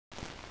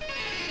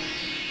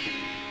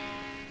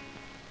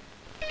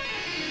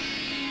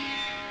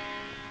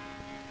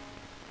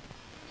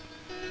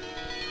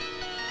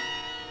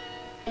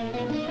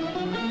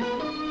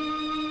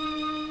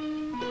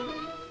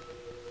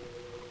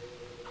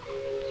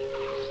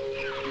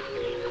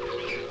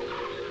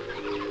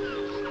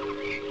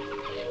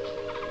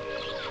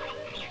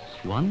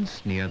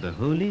Once near the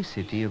holy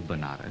city of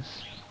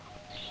Benares,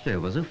 there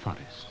was a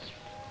forest.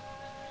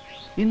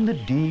 In the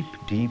deep,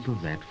 deep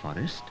of that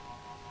forest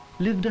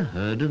lived a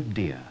herd of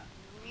deer.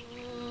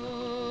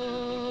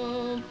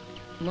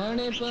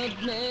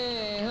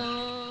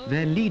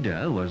 Their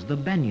leader was the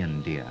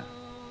Banyan Deer.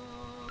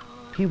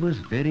 He was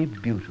very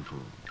beautiful.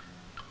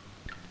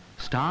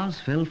 Stars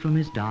fell from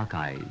his dark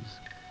eyes,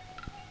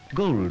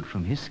 gold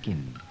from his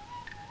skin.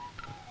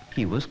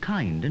 He was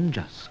kind and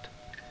just,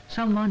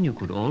 someone you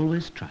could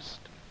always trust.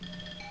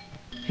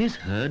 His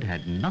herd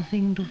had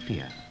nothing to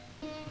fear.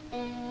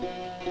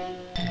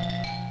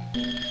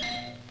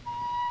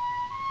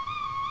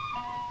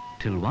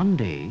 Till one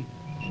day,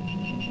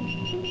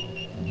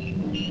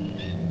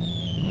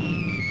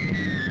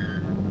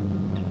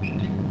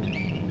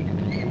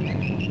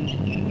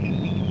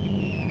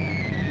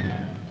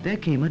 there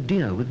came a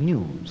deer with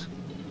news,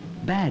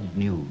 bad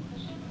news.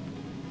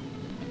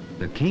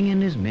 The king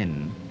and his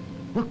men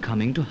were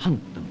coming to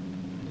hunt them.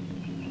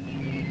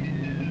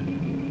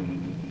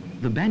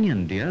 The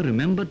Banyan Deer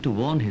remembered to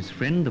warn his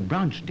friend the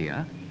Branch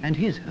Deer and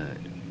his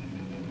herd.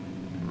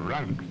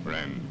 Run,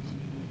 friends,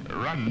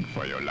 run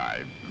for your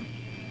lives.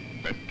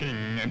 The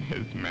king and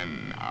his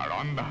men are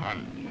on the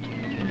hunt.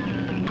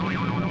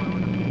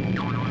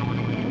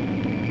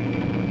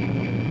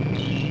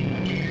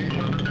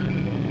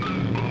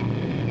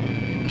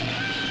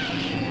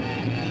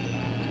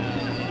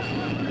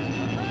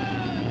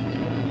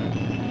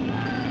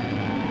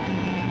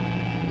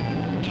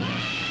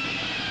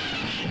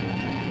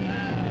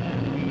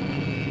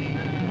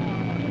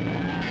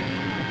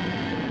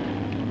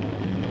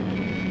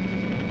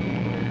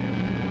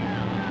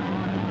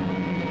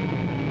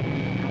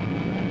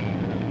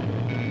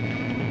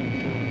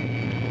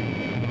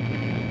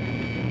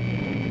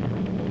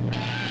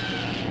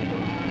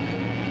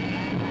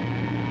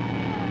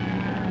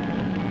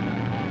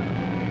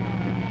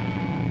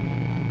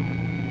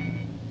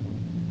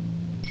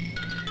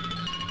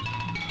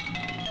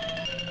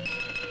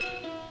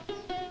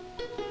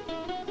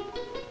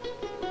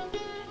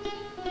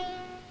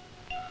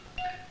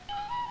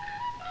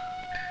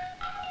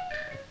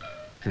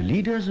 The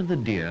leaders of the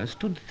deer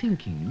stood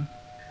thinking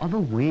of a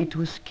way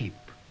to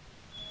escape,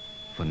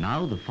 for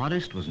now the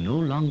forest was no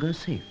longer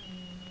safe.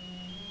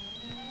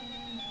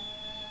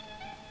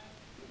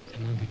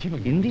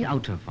 In the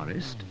outer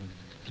forest,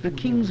 the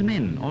king's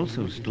men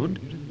also stood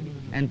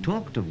and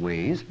talked of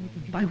ways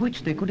by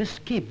which they could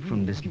escape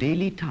from this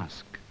daily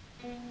task,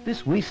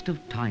 this waste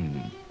of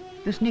time,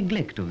 this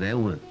neglect of their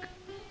work.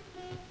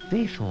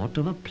 They thought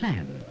of a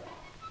plan.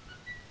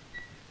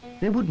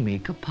 They would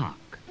make a park.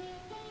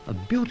 A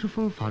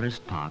beautiful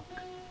forest park,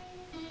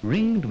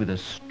 ringed with a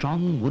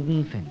strong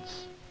wooden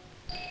fence.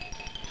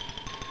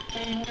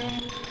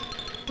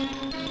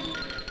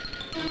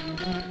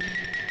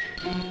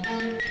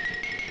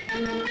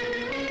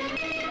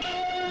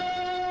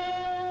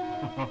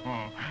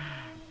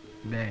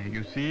 There,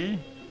 you see,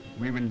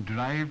 we will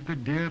drive the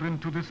deer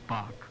into this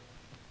park.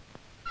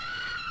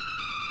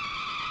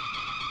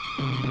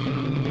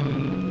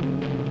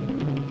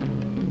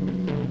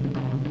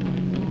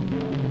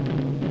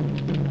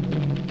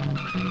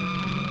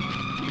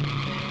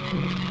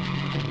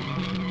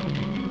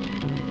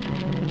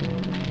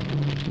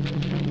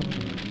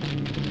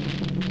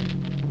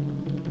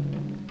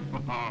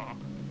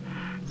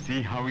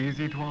 See how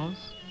easy it was?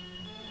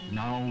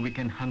 Now we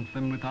can hunt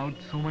them without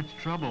so much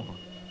trouble.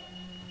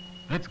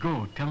 Let's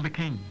go, tell the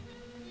king.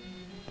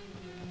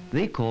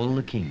 They called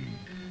the king.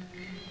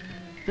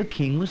 The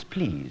king was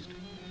pleased.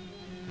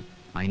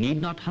 I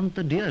need not hunt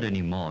the deer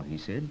anymore, he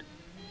said.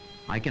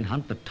 I can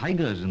hunt the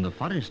tigers in the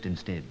forest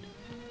instead.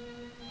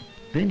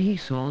 Then he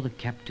saw the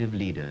captive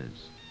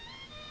leaders.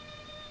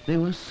 They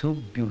were so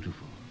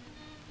beautiful.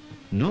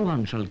 No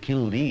one shall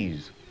kill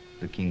these,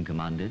 the king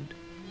commanded.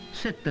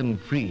 Set them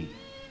free.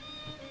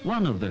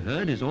 One of the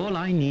herd is all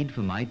I need for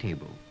my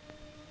table.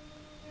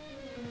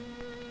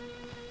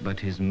 But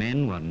his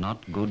men were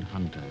not good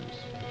hunters.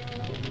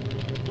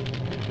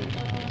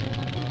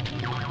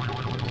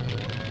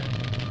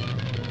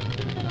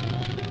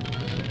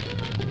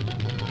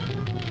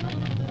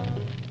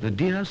 The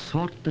deer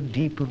sought the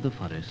deep of the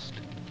forest,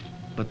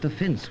 but the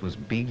fence was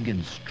big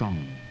and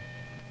strong.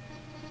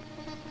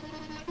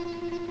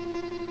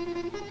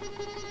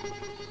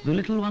 The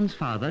little one's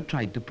father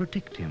tried to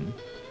protect him,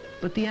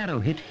 but the arrow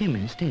hit him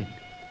instead.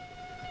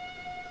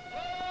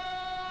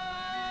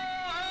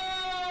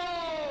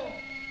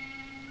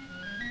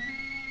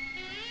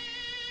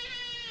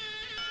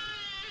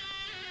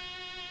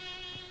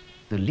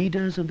 The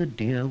leaders of the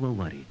deer were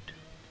worried.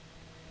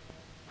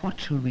 What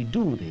shall we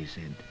do, they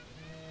said.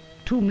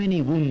 Too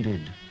many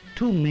wounded,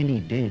 too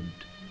many dead.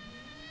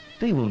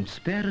 They won't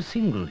spare a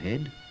single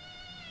head.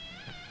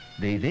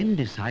 They then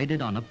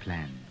decided on a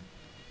plan.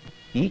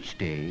 Each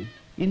day,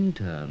 in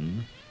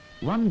turn,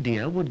 one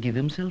deer would give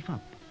himself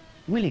up,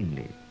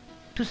 willingly,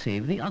 to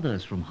save the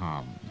others from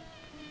harm.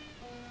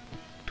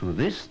 To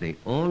this they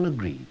all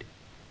agreed.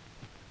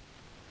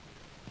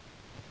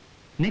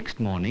 Next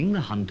morning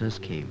the hunters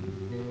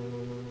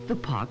came. The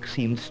park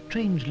seemed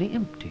strangely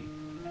empty.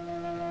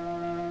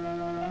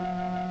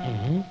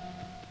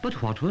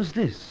 But what was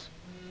this?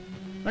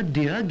 A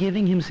deer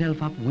giving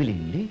himself up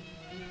willingly?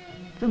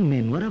 The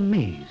men were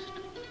amazed.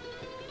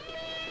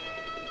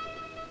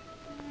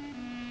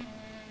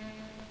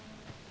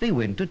 They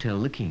went to tell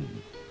the king.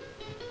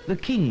 The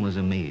king was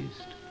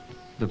amazed.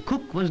 The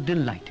cook was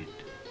delighted.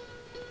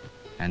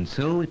 And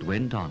so it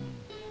went on.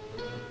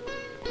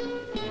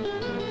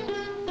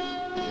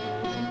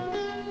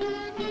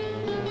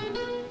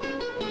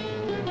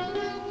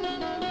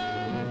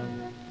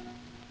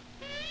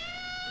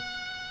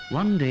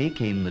 One day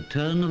came the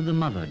turn of the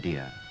mother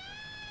deer.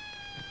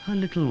 Her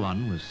little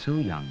one was so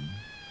young.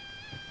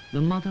 The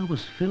mother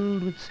was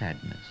filled with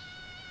sadness.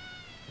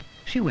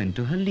 She went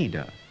to her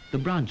leader, the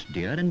branch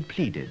deer, and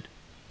pleaded,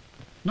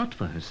 not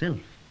for herself,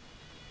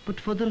 but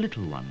for the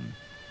little one,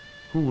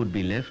 who would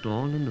be left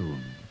all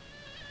alone.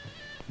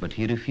 But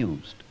he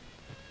refused.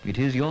 "It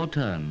is your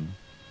turn.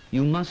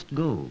 You must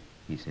go,"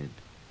 he said.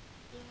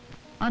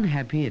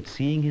 Unhappy at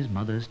seeing his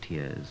mother's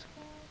tears,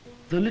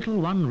 the little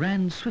one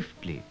ran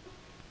swiftly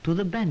to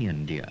the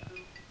banyan deer,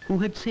 who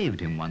had saved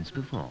him once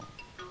before.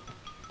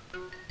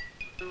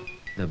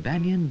 The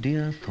banyan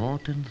deer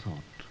thought and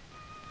thought.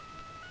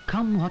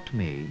 Come what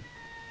may,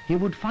 he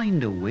would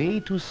find a way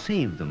to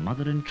save the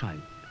mother and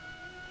child.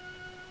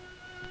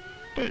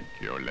 Take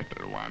your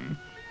little one.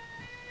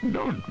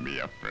 Don't be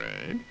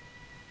afraid.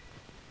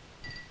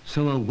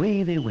 So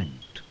away they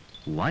went,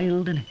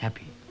 wild and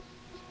happy.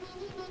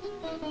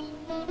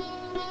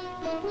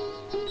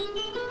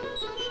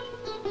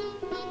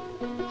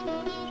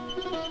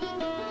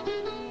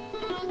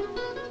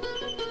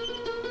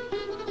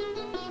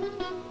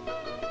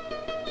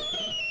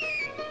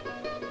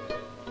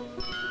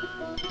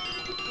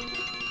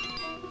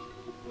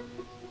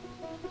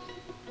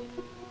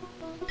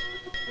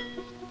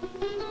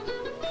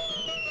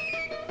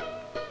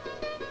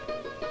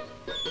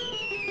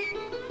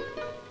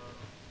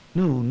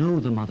 "No, no,"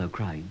 the mother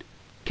cried.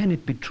 "Can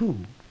it be true?"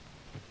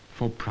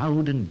 For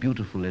proud and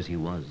beautiful as he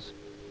was,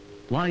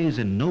 wise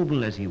and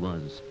noble as he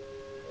was,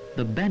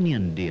 the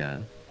banyan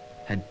deer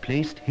had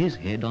placed his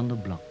head on the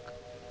block.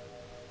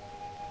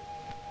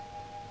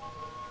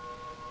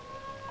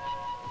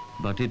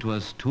 But it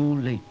was too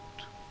late.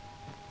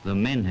 The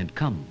men had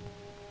come.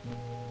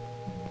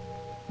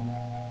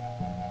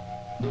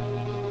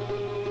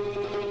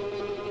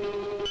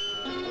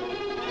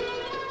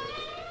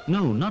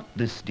 No, not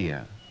this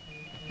deer.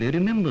 They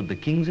remembered the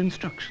king's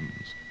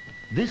instructions.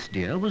 This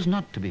deer was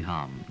not to be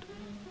harmed.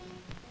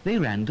 They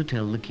ran to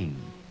tell the king.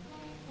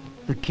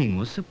 The king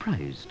was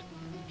surprised.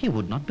 He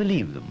would not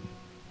believe them.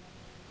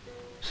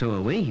 So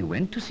away he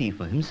went to see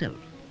for himself.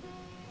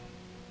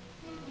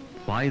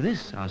 "Why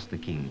this?" asked the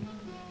king.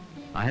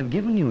 "I have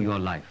given you your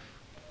life."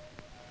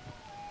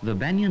 The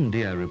banyan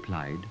deer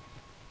replied,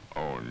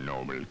 "O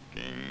noble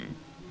king,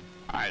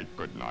 I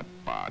could not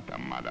part a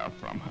mother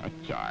from her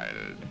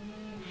child.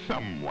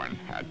 Someone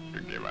had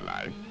to give a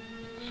life,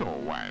 so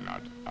why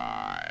not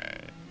I?"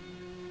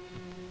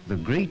 The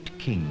great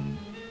king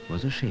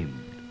was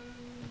ashamed.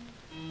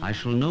 "I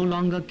shall no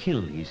longer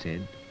kill," he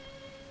said,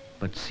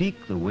 "but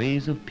seek the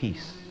ways of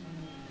peace.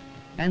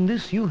 And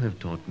this you have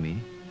taught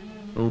me,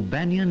 O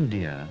banyan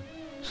deer,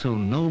 so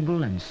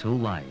noble and so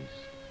wise."